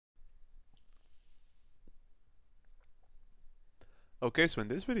Okay, so in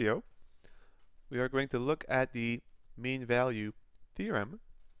this video, we are going to look at the mean value theorem.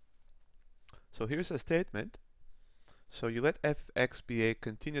 So here's a statement. So you let f of x be a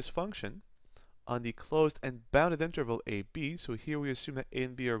continuous function on the closed and bounded interval ab. So here we assume that a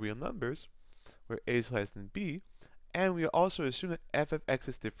and b are real numbers, where a is less than b. And we also assume that f of x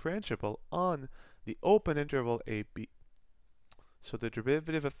is differentiable on the open interval ab. So the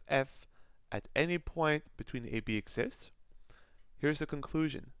derivative of f at any point between a and b exists. Here's the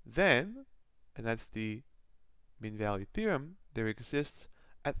conclusion. Then, and that's the mean value theorem, there exists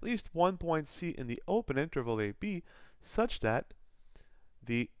at least one point c in the open interval ab such that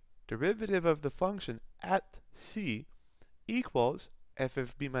the derivative of the function at c equals f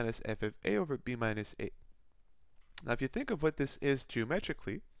of b minus f of a over b minus a. Now if you think of what this is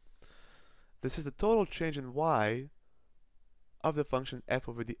geometrically, this is the total change in y of the function f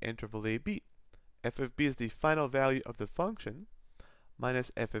over the interval ab. F of b is the final value of the function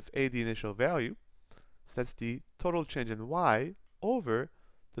minus f of a, the initial value. So that's the total change in y over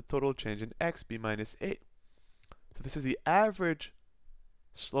the total change in x, b minus a. So this is the average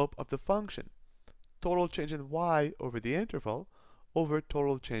slope of the function. Total change in y over the interval over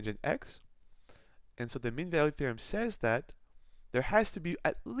total change in x. And so the mean value theorem says that there has to be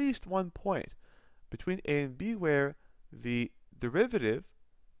at least one point between a and b where the derivative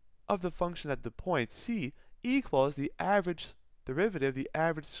of the function at the point c equals the average derivative, the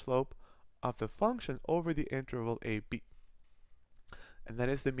average slope of the function over the interval ab. And that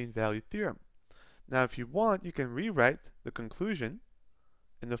is the mean value theorem. Now if you want, you can rewrite the conclusion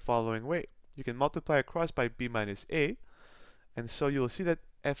in the following way. You can multiply across by b minus a, and so you'll see that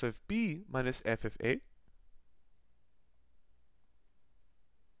f of b minus f of a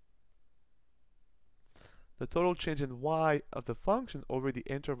the total change in y of the function over the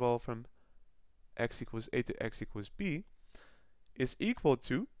interval from x equals a to x equals b is equal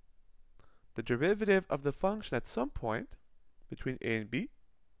to the derivative of the function at some point between a and b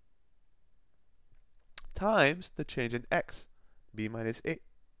times the change in x, b minus a.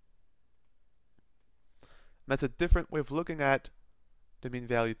 That's a different way of looking at the mean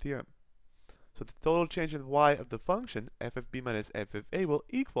value theorem. So the total change in y of the function, f of b minus f of a, will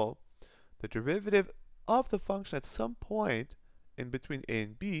equal the derivative of the function at some point in between a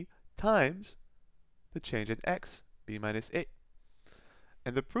and b times the change in x, b minus a.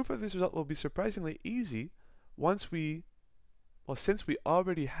 And the proof of this result will be surprisingly easy since we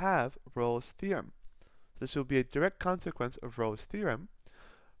already have Rolle's theorem. This will be a direct consequence of Rolle's theorem.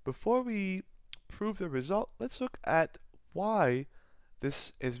 Before we prove the result, let's look at why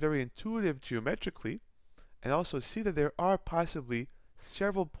this is very intuitive geometrically, and also see that there are possibly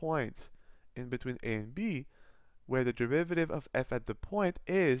several points in between a and b where the derivative of f at the point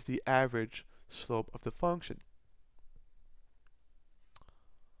is the average slope of the function.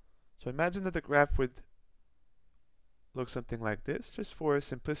 So imagine that the graph would look something like this. Just for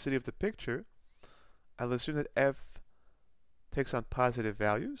simplicity of the picture, I'll assume that f takes on positive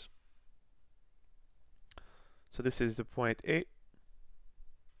values. So this is the point A.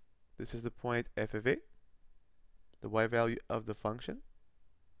 This is the point f of a, the y value of the function.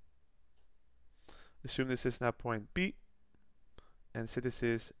 Assume this is now point B, and say this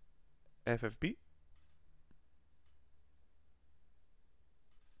is f of b.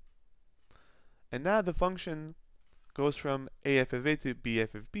 And now the function goes from af of a to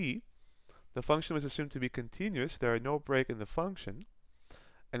bf of b. The function was assumed to be continuous. There are no break in the function.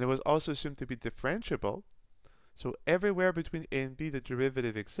 And it was also assumed to be differentiable. So everywhere between a and b the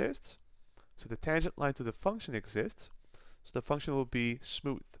derivative exists. So the tangent line to the function exists. So the function will be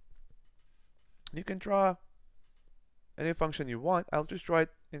smooth. You can draw any function you want. I'll just draw it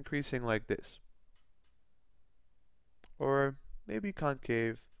increasing like this. Or maybe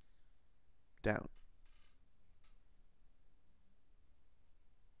concave down.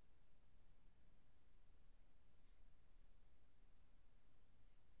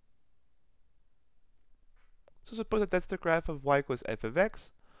 So suppose that that's the graph of y equals f of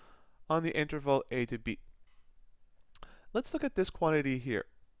x on the interval a to b. Let's look at this quantity here,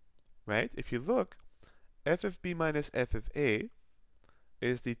 right? If you look, f of b minus f of a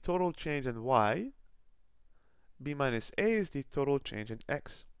is the total change in y. B minus a is the total change in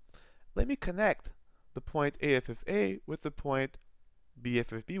x. Let me connect the point AF of a with the point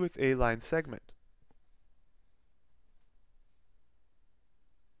BF of b with a line segment.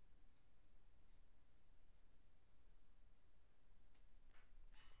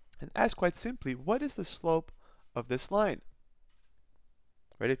 And ask quite simply, what is the slope of this line?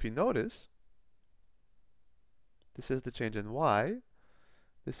 Right, if you notice, this is the change in y,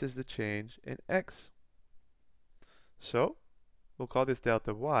 this is the change in x. So, We'll call this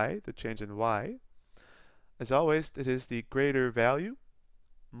delta y, the change in y. As always, it is the greater value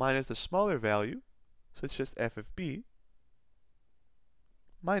minus the smaller value, so it's just f of b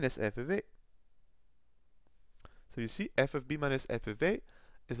minus f of a. So you see f of b minus f of a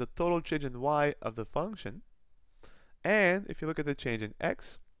is the total change in y of the function. And if you look at the change in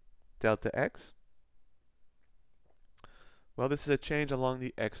x, delta x, well, this is a change along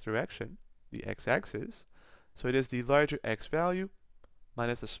the x direction, the x-axis. So it is the larger x value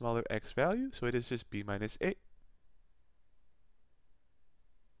minus the smaller x value, so it is just b minus a.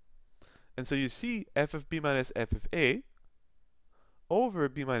 And so you see f of b minus f of a over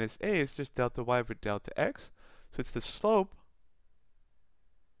b minus a is just delta y over delta x. So it's the slope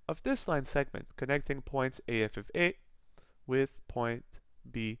of this line segment connecting points a f of a with point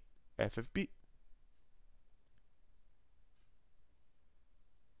b f of b.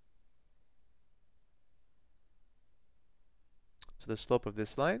 So the slope of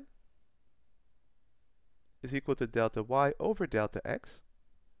this line is equal to delta y over delta x.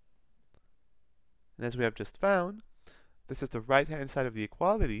 And as we have just found, this is the right-hand side of the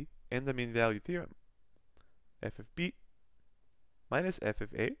equality in the mean value theorem. F of b minus f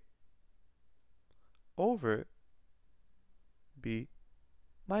of a over b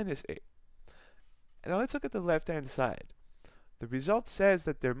minus a. And now let's look at the left-hand side. The result says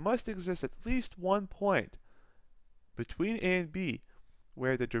that there must exist at least one point between a and b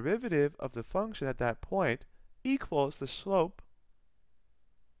where the derivative of the function at that point equals the slope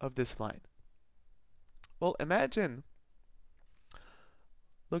of this line. Well, imagine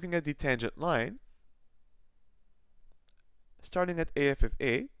looking at the tangent line, starting at AF of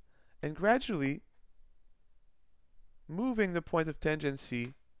A, and gradually moving the point of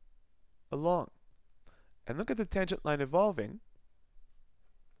tangency along. And look at the tangent line evolving.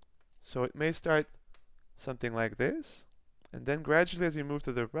 So it may start something like this, and then gradually as you move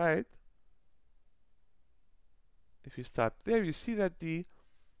to the right, if you stop there, you see that the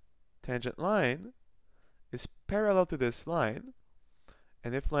tangent line is parallel to this line,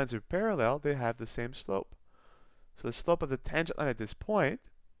 and if lines are parallel, they have the same slope. So the slope of the tangent line at this point,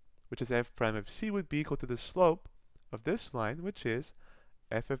 which is f prime of c, would be equal to the slope of this line, which is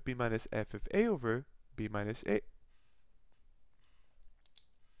f of b minus f of a over b minus a.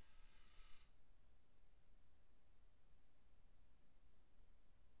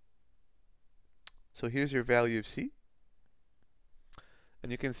 So here's your value of c.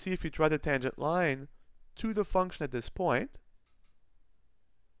 And you can see if you draw the tangent line to the function at this point,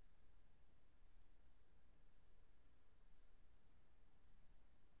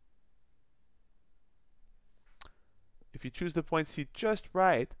 if you choose the point C just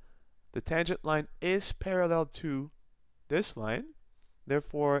right, the tangent line is parallel to this line,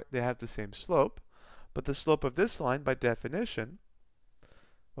 therefore they have the same slope. But the slope of this line, by definition,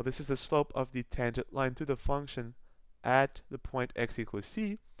 well, this is the slope of the tangent line to the function at the point x equals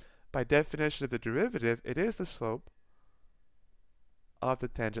c. By definition of the derivative, it is the slope of the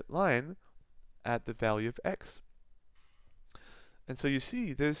tangent line at the value of x. And so you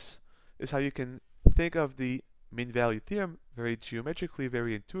see, this is how you can think of the mean value theorem very geometrically,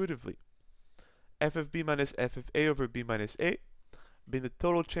 very intuitively. F of b minus f of a over b minus a, being the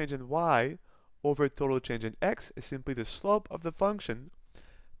total change in y over total change in x, is simply the slope of the function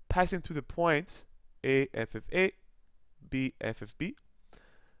passing through the points a f of a, b f of b.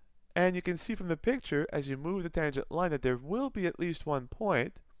 And you can see from the picture, as you move the tangent line, that there will be at least one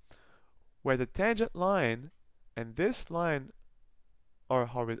point where the tangent line and this line are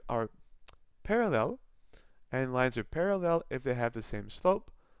parallel, and lines are parallel if they have the same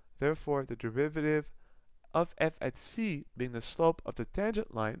slope. Therefore, the derivative of f at c, being the slope of the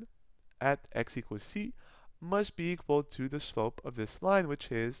tangent line at x equals c, must be equal to the slope of this line,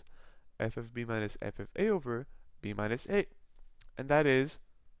 which is f of b minus f of a over b minus a. And that is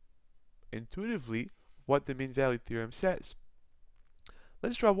intuitively what the mean value theorem says.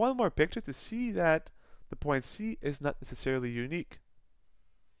 Let's draw one more picture to see that the point C is not necessarily unique.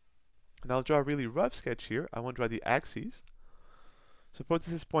 And I'll draw a really rough sketch here. I won't draw the axes. Suppose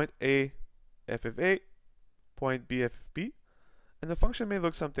this is point A f of a, point B f of b, and the function may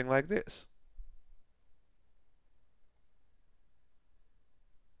look something like this.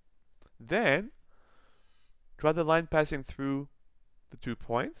 Then, draw the line passing through the 2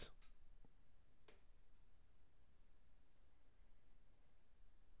 points.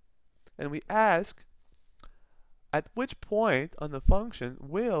 And we ask, at which point on the function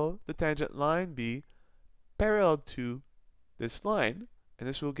will the tangent line be parallel to this line? And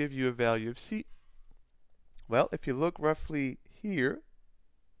this will give you a value of c. Well, if you look roughly here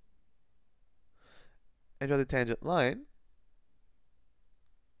and draw the tangent line,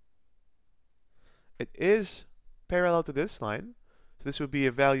 it is parallel to this line. So this would be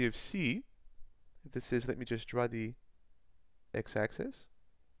a value of c. This is, let me just draw the x-axis.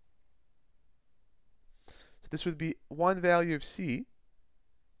 So this would be one value of c,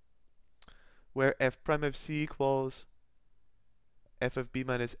 where f prime of c equals f of b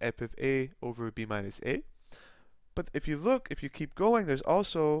minus f of a over b minus a. But if you keep going, there's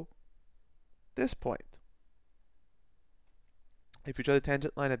also this point. If you draw the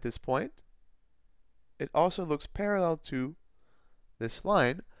tangent line at this point, it also looks parallel to this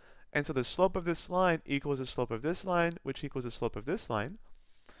line. And so the slope of this line equals the slope of this line, which equals the slope of this line.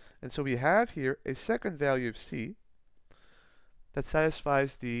 And so we have here a second value of c that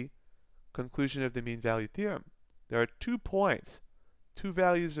satisfies the conclusion of the mean value theorem. There are 2 points, 2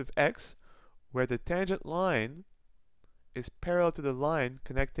 values of x, where the tangent line is parallel to the line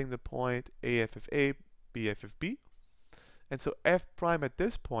connecting the point AF of A, BF of B. And so f prime at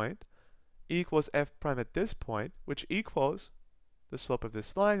this point equals f prime at this point, which equals the slope of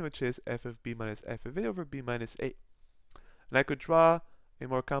this line, which is f of b minus f of a over b minus a. And I could draw a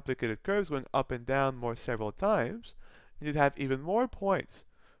more complicated curves going up and down more several times, and you'd have even more points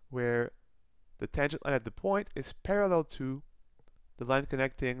where the tangent line at the point is parallel to the line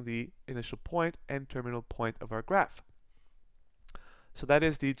connecting the initial point and terminal point of our graph. So that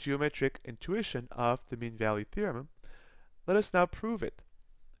is the geometric intuition of the mean value theorem. Let us now prove it.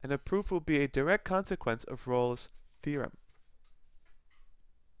 And the proof will be a direct consequence of Rolle's theorem.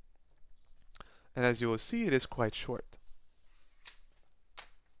 And as you will see, it is quite short.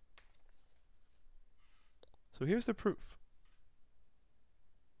 So here's the proof.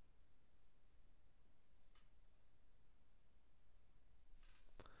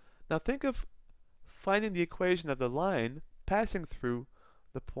 Now think of finding the equation of the line passing through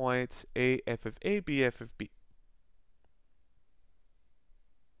the points a f of a, b f of b.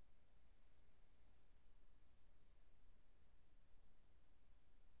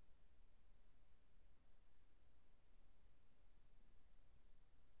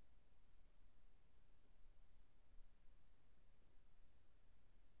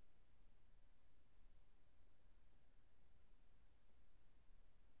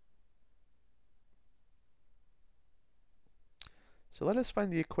 So let us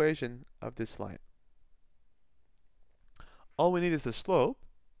find the equation of this line. All we need is the slope,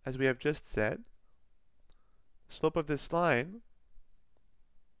 as we have just said. The slope of this line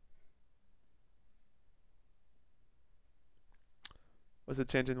was the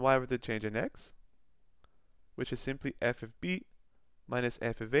change in y over the change in x, which is simply f of b minus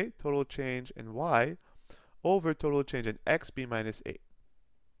f of a, total change in y, over total change in x, b minus a.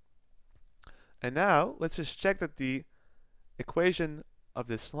 And now, let's just check that the equation of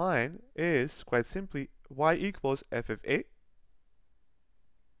this line is quite simply y equals f of a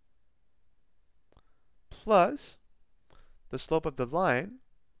plus the slope of the line,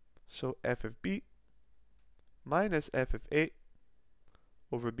 so f of b minus f of a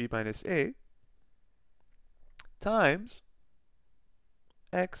over b minus a, times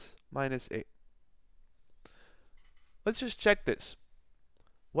x minus a. Let's just check this.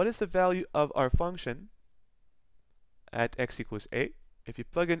 What is the value of our function at x equals a? If you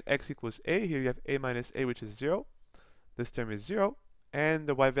plug in x equals a, here you have a minus a, which is 0. This term is 0. And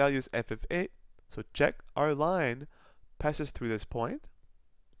the y value is f of a. So check, our line passes through this point.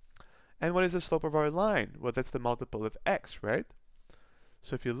 And what is the slope of our line? Well, that's the multiple of x, right?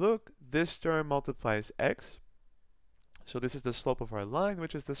 So if you look, this term multiplies x. So this is the slope of our line,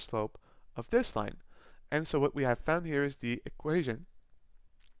 which is the slope of this line. And so what we have found here is the equation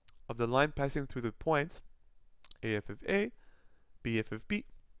of the line passing through the points AF of A, BF of B.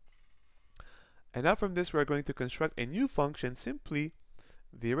 And now from this, we're going to construct a new function, simply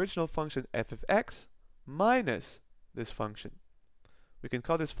the original function f of x minus this function. We can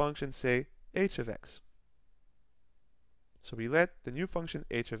call this function, say, h of x. So we let the new function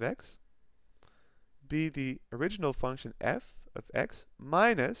h of x be the original function f of x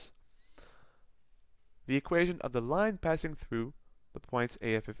minus the equation of the line passing through the points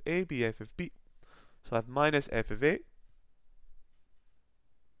AF of A, BF of B. So I have minus f of a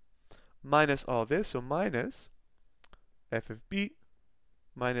minus all this, so minus f of b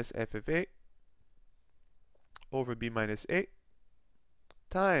minus f of a over b minus a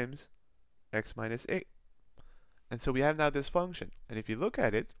times x minus a. And so we have now this function. And if you look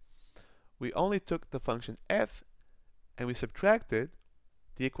at it, we only took the function f and we subtracted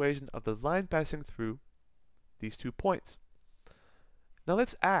the equation of the line passing through these 2 points. Now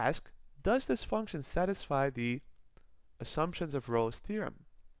let's ask, does this function satisfy the assumptions of Rolle's theorem?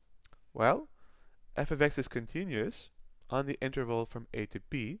 Well, f of x is continuous on the interval from a to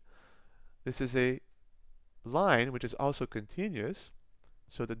b. This is a line, which is also continuous,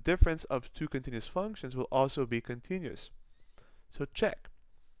 so the difference of two continuous functions will also be continuous. So check.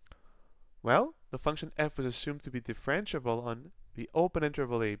 Well, the function f was assumed to be differentiable on the open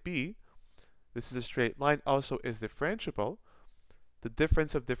interval ab. This is a straight line, also is differentiable. The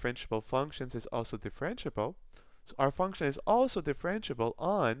difference of differentiable functions is also differentiable. So our function is also differentiable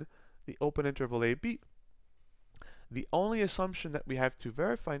on the open interval ab. The only assumption that we have to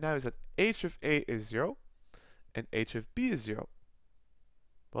verify now is that h of a is 0 and h of b is 0.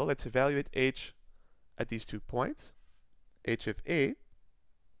 Well, let's evaluate h at these 2 points. H of a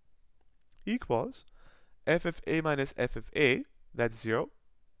equals f of a minus f of a, that's 0.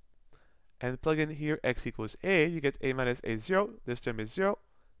 And plug in here x equals a, you get a minus a 0. This term is 0.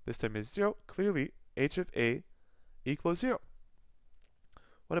 This term is 0. Clearly, h of a equals 0.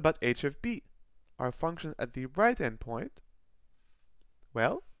 What about h of b? Our function at the right endpoint?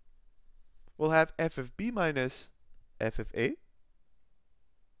 Well, we'll have f of b minus f of a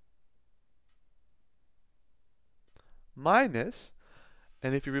minus,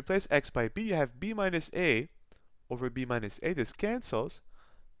 and if you replace x by b, you have b minus a over b minus a. This cancels,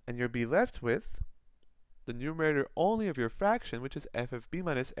 and you'll be left with the numerator only of your fraction, which is f of b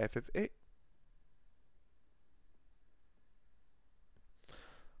minus f of a.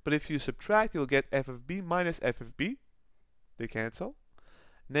 But if you subtract, you'll get f of b minus f of b. They cancel.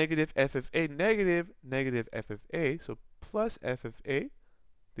 Negative f of a, negative f of a, so plus f of a.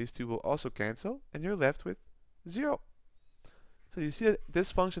 These two will also cancel, and you're left with 0. So you see that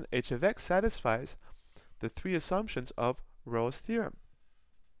this function h of x satisfies the 3 assumptions of Rowe's theorem.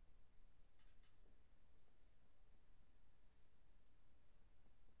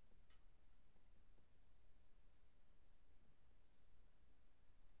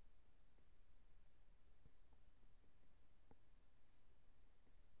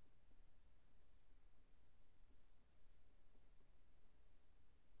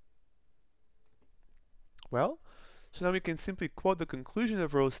 Well, so now we can simply quote the conclusion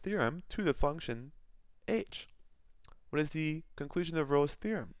of Rowe's theorem to the function h. What is the conclusion of Rowe's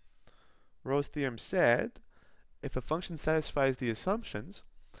theorem? Rowe's theorem said, if a function satisfies the assumptions,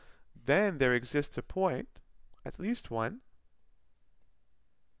 then there exists a point, at least one,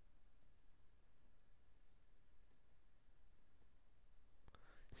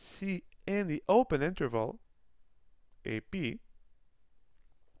 C in the open interval AB,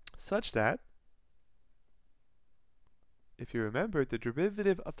 such that, if you remember, the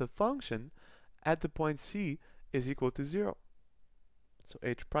derivative of the function at the point C is equal to 0. So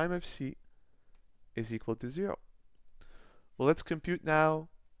h prime of C is equal to 0. Well, let's compute now,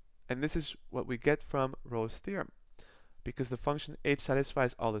 and this is what we get from Rowe's theorem. Because the function h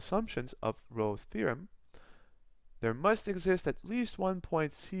satisfies all assumptions of Rowe's theorem, there must exist at least one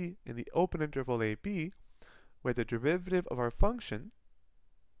point C in the open interval AB where the derivative of our function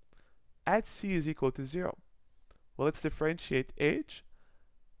at C is equal to 0. Well, let's differentiate h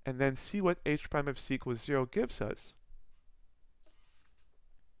and then see what h prime of C equals 0 gives us.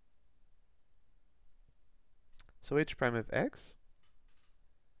 So h prime of x,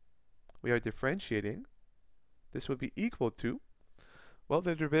 we are differentiating. This would be equal to, well,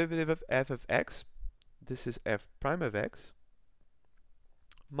 the derivative of f of x, this is f prime of x,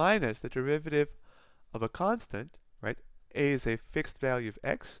 minus the derivative of a constant, right? A is a fixed value of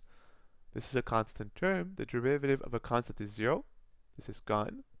x. This is a constant term. The derivative of a constant is 0. This is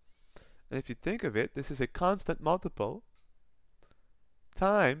gone. And if you think of it, this is a constant multiple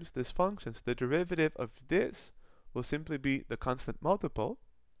times this function. So the derivative of this will simply be the constant multiple,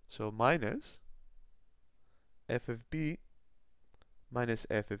 so minus f of b minus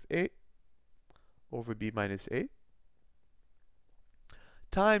f of a over b minus a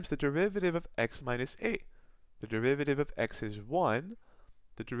times the derivative of x minus a. The derivative of x is 1.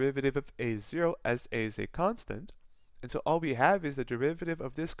 The derivative of a is 0, as a is a constant. And so all we have is the derivative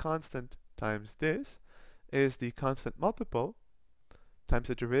of this constant times this is the constant multiple times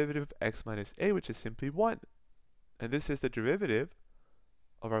the derivative of x minus a, which is simply 1. And this is the derivative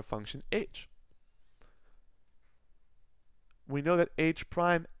of our function h. We know that h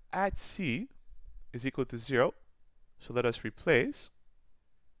prime at c is equal to 0. So let us replace.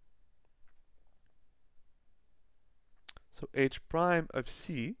 So h prime of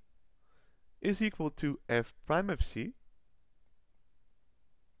c is equal to f prime of c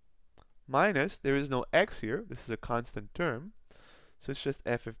minus, there is no x here, this is a constant term, so it's just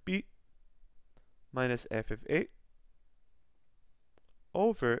f of b minus f of a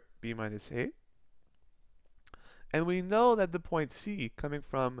over b minus a. And we know that the point c, coming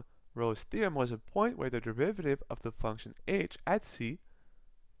from Rowe's theorem, was a point where the derivative of the function h at c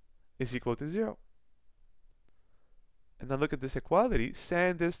is equal to 0. And then look at this equality,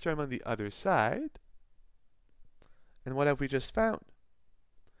 sand this term on the other side, and what have we just found?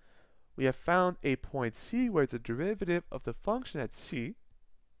 We have found a point C where the derivative of the function at C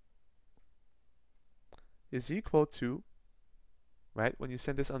is equal to, right, when you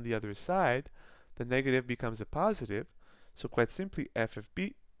send this on the other side, the negative becomes a positive, so quite simply f of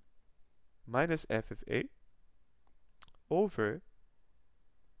b minus f of a over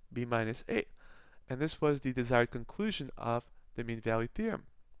b minus a. And this was the desired conclusion of the mean value theorem,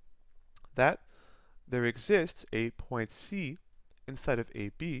 that there exists a point C inside of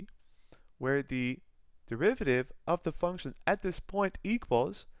AB where the derivative of the function at this point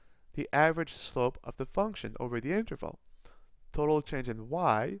equals the average slope of the function over the interval, total change in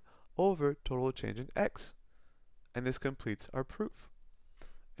y over total change in x. And this completes our proof.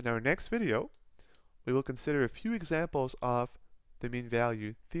 In our next video, we will consider a few examples of the mean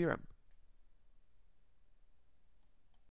value theorem.